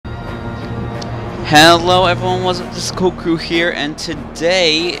Hello everyone, what's up? This is Cool Crew here, and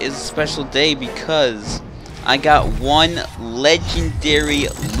today is a special day because I got one legendary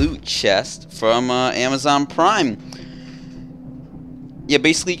loot chest from Amazon Prime. Yeah,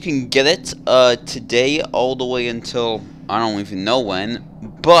 basically you can get it today all the way until I don't even know when.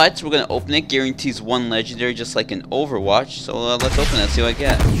 But we're gonna open it. Guarantees one legendary, just like in Overwatch. So let's open it. See what I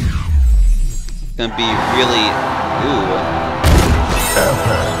get. It's gonna be really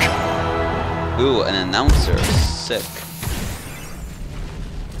epic. Ooh, an announcer. Sick.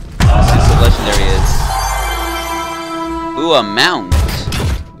 Let's see what the legendary is. Ooh, a mount.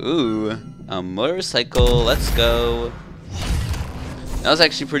 Ooh, a motorcycle. Let's go. That was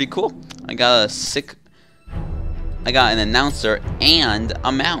actually pretty cool. I got an announcer and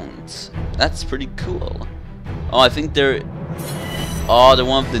a mount. That's pretty cool. Oh, I think they're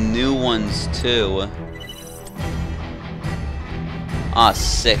one of the new ones too. Ah,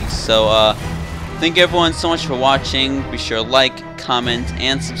 sick. So, thank you everyone so much for watching. Be sure to like, comment,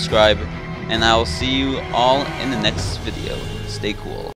 and subscribe. And I will see you all in the next video. Stay cool.